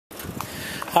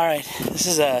Alright, this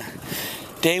is a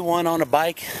day one on a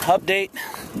bike update.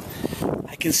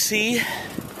 I can see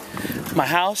my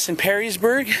house in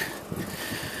Perrysburg.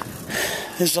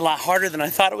 This is a lot harder than I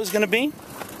thought it was going to be,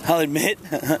 I'll admit.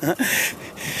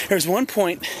 There's one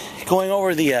point going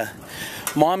over the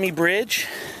Maumee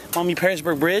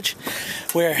Perrysburg Bridge,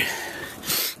 where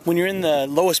when you're in the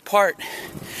lowest part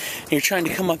and you're trying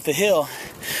to come up the hill,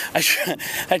 I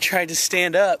tried to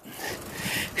stand up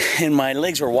and my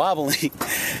legs were wobbling.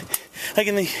 Like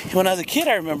when I was a kid,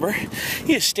 I remember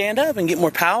you just stand up and get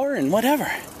more power and whatever.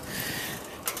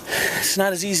 It's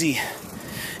not as easy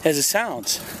as it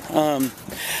sounds.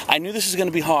 I knew this was going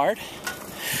to be hard,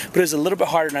 but it was a little bit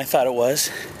harder than I thought it was.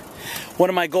 One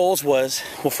of my goals was,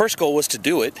 first goal was to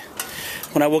do it.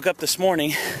 When I woke up this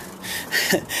morning,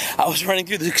 I was running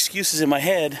through the excuses in my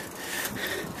head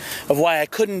of why I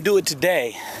couldn't do it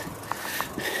today.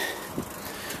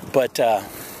 But I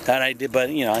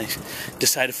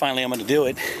decided finally I'm going to do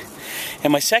it.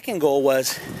 And my second goal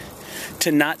was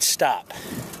to not stop.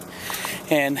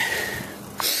 And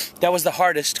that was the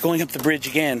hardest, going up the bridge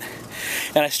again.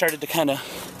 And I started to kind of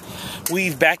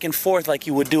weave back and forth like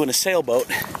you would do in a sailboat.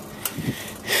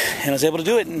 And I was able to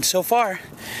do it, and so far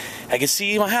I can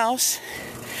see my house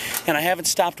and I haven't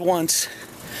stopped once.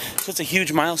 So it's a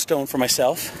huge milestone for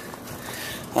myself.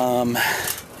 And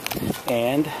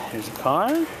there's a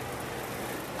car.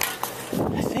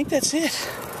 I think that's it.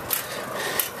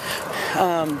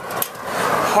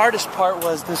 Hardest part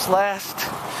was this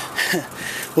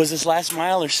last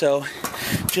mile or so,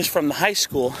 just from the high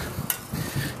school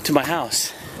to my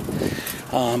house.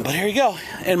 But here you go.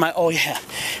 And my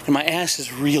ass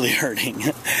is really hurting.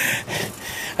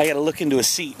 I got to look into a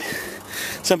seat.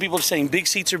 Some people are saying big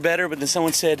seats are better, but then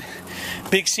someone said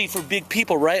big seat for big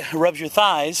people, right? Rubs your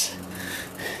thighs.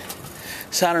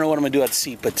 So I don't know what I'm gonna do at the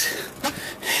seat, but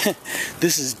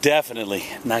this is definitely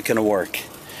not gonna work.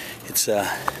 It's my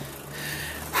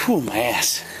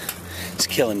ass is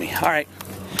killing me. All right,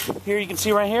 here you can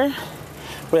see right here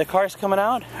where the car's coming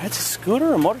out. That's a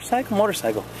scooter or motorcycle?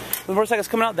 Motorcycle. The motorcycle's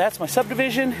coming out. That's my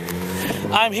subdivision.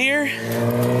 I'm here.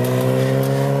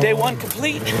 Day one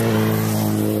complete.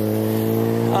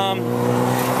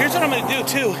 Here's what I'm gonna do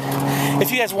too. If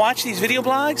you guys watch these video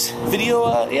blogs,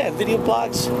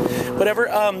 whatever.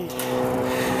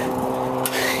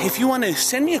 If you want to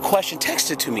send me a question, text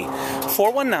it to me.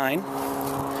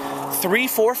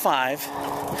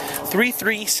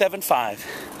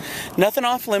 419-345-3375. Nothing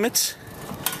off limits.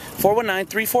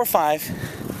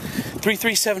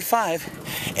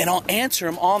 419-345-3375, and I'll answer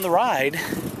them on the ride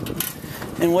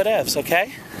and whatevs.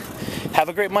 Okay. Have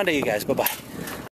a great Monday, you guys. Bye bye.